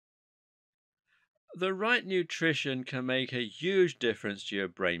The right nutrition can make a huge difference to your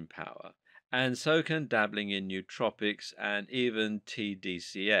brain power, and so can dabbling in nootropics and even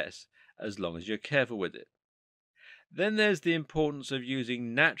TDCS, as long as you're careful with it. Then there's the importance of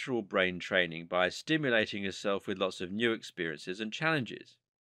using natural brain training by stimulating yourself with lots of new experiences and challenges.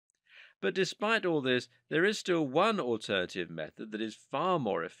 But despite all this, there is still one alternative method that is far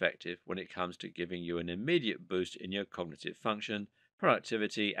more effective when it comes to giving you an immediate boost in your cognitive function,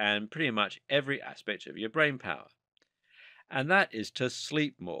 productivity, and pretty much every aspect of your brain power. And that is to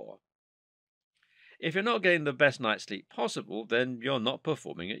sleep more. If you're not getting the best night's sleep possible, then you're not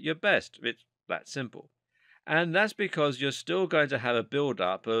performing at your best. It's that simple. And that's because you're still going to have a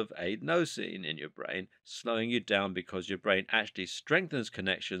build-up of adenosine in your brain, slowing you down because your brain actually strengthens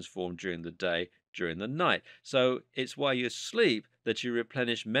connections formed during the day during the night. So it's while you sleep that you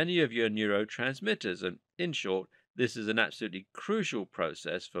replenish many of your neurotransmitters. And in short, this is an absolutely crucial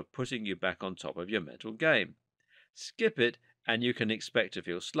process for putting you back on top of your mental game. Skip it, and you can expect to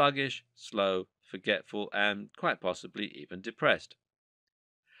feel sluggish, slow, forgetful, and quite possibly even depressed.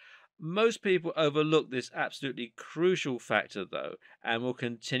 Most people overlook this absolutely crucial factor, though, and will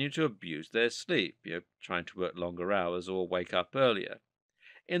continue to abuse their sleep, trying to work longer hours or wake up earlier.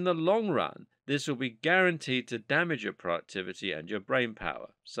 In the long run, this will be guaranteed to damage your productivity and your brain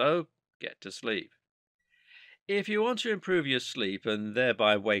power. So, get to sleep. If you want to improve your sleep and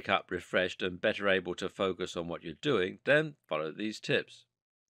thereby wake up refreshed and better able to focus on what you're doing, then follow these tips.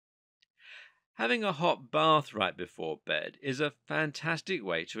 Having a hot bath right before bed is a fantastic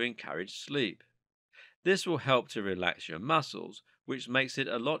way to encourage sleep. This will help to relax your muscles, which makes it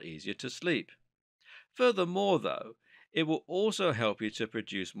a lot easier to sleep. Furthermore, though, it will also help you to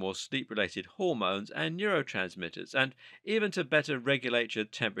produce more sleep related hormones and neurotransmitters, and even to better regulate your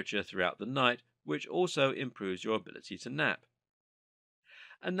temperature throughout the night, which also improves your ability to nap.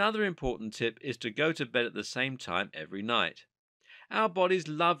 Another important tip is to go to bed at the same time every night. Our bodies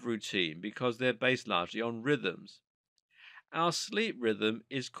love routine because they're based largely on rhythms. Our sleep rhythm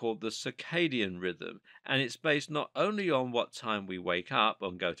is called the circadian rhythm, and it's based not only on what time we wake up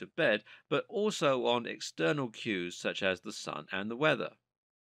and go to bed, but also on external cues such as the sun and the weather.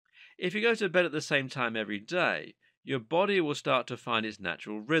 If you go to bed at the same time every day, your body will start to find its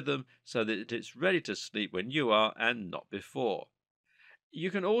natural rhythm so that it's ready to sleep when you are and not before.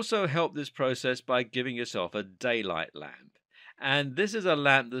 You can also help this process by giving yourself a daylight lamp. And this is a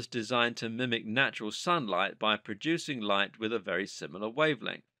lamp that's designed to mimic natural sunlight by producing light with a very similar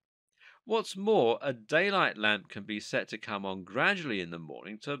wavelength. What's more, a daylight lamp can be set to come on gradually in the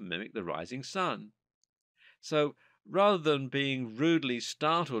morning to mimic the rising sun. So, rather than being rudely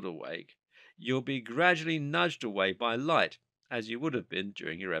startled awake, you'll be gradually nudged away by light, as you would have been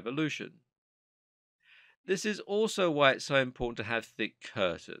during your evolution. This is also why it's so important to have thick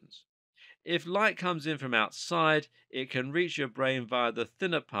curtains. If light comes in from outside, it can reach your brain via the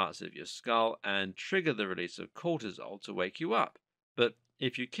thinner parts of your skull and trigger the release of cortisol to wake you up. But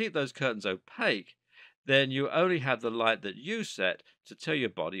if you keep those curtains opaque, then you only have the light that you set to tell your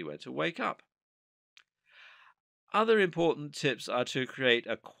body when to wake up. Other important tips are to create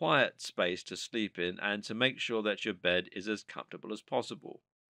a quiet space to sleep in and to make sure that your bed is as comfortable as possible.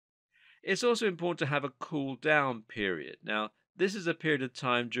 It's also important to have a cool down period. Now, this is a period of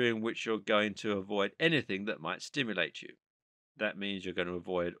time during which you're going to avoid anything that might stimulate you. That means you're going to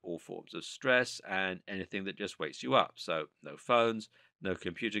avoid all forms of stress and anything that just wakes you up. So, no phones, no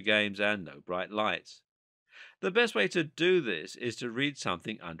computer games, and no bright lights. The best way to do this is to read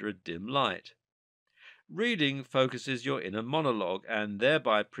something under a dim light. Reading focuses your inner monologue and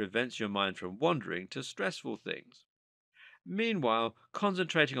thereby prevents your mind from wandering to stressful things. Meanwhile,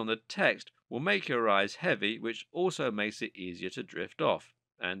 concentrating on the text will make your eyes heavy, which also makes it easier to drift off,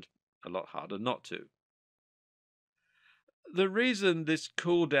 and a lot harder not to. The reason this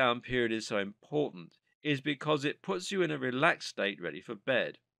cool down period is so important is because it puts you in a relaxed state ready for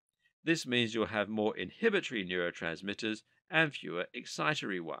bed. This means you'll have more inhibitory neurotransmitters and fewer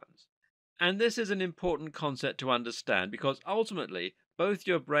excitatory ones. And this is an important concept to understand because ultimately, both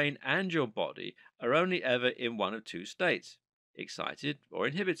your brain and your body are only ever in one of two states, excited or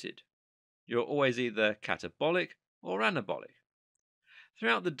inhibited. You're always either catabolic or anabolic.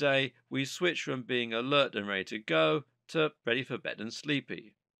 Throughout the day, we switch from being alert and ready to go to ready for bed and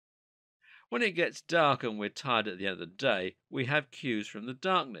sleepy. When it gets dark and we're tired at the end of the day, we have cues from the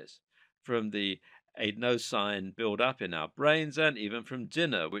darkness, from the adenosine build up in our brains, and even from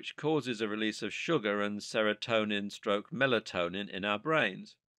dinner, which causes a release of sugar and serotonin stroke melatonin in our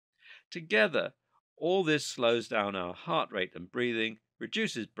brains. Together, all this slows down our heart rate and breathing,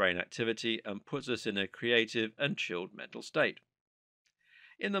 reduces brain activity, and puts us in a creative and chilled mental state.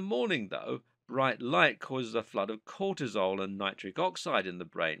 In the morning, though, bright light causes a flood of cortisol and nitric oxide in the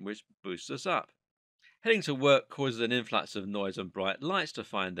brain, which boosts us up. Heading to work causes an influx of noise and bright lights to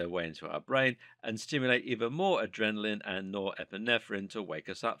find their way into our brain and stimulate even more adrenaline and norepinephrine to wake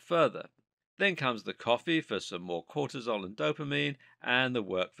us up further. Then comes the coffee for some more cortisol and dopamine, and the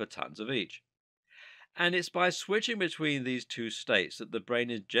work for tons of each. And it's by switching between these two states that the brain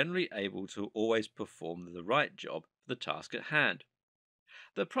is generally able to always perform the right job for the task at hand.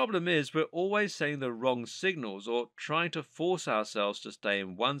 The problem is we're always sending the wrong signals or trying to force ourselves to stay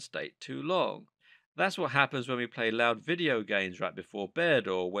in one state too long. That's what happens when we play loud video games right before bed,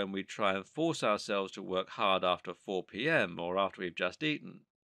 or when we try and force ourselves to work hard after 4 p.m. or after we've just eaten.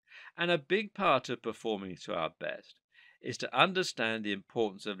 And a big part of performing to our best is to understand the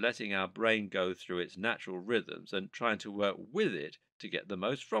importance of letting our brain go through its natural rhythms and trying to work with it to get the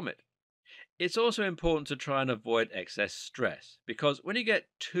most from it. It's also important to try and avoid excess stress, because when you get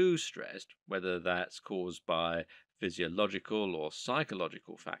too stressed, whether that's caused by physiological or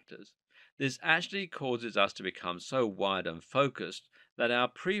psychological factors, this actually causes us to become so wired and focused that our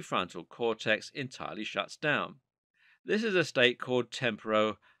prefrontal cortex entirely shuts down. This is a state called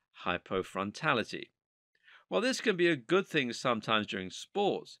temporo hypofrontality. While this can be a good thing sometimes during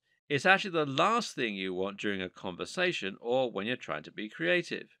sports, it's actually the last thing you want during a conversation or when you're trying to be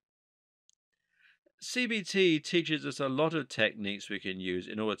creative. CBT teaches us a lot of techniques we can use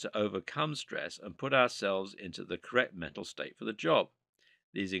in order to overcome stress and put ourselves into the correct mental state for the job.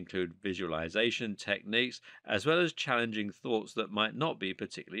 These include visualization techniques as well as challenging thoughts that might not be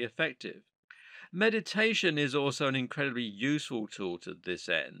particularly effective. Meditation is also an incredibly useful tool to this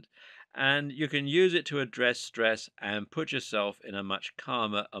end, and you can use it to address stress and put yourself in a much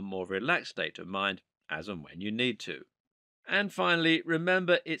calmer and more relaxed state of mind as and when you need to. And finally,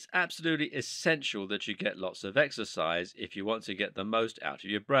 remember it's absolutely essential that you get lots of exercise if you want to get the most out of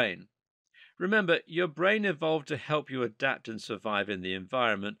your brain. Remember, your brain evolved to help you adapt and survive in the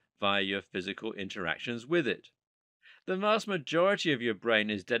environment via your physical interactions with it. The vast majority of your brain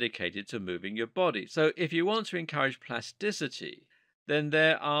is dedicated to moving your body, so if you want to encourage plasticity, then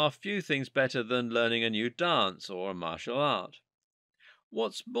there are few things better than learning a new dance or a martial art.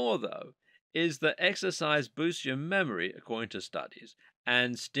 What's more, though, is that exercise boosts your memory, according to studies,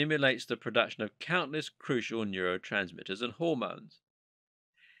 and stimulates the production of countless crucial neurotransmitters and hormones.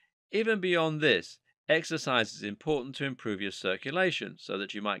 Even beyond this, exercise is important to improve your circulation so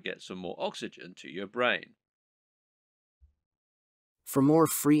that you might get some more oxygen to your brain. For more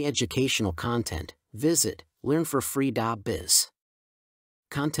free educational content, visit learnforfree.biz.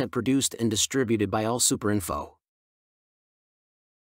 Content produced and distributed by AllSuperInfo.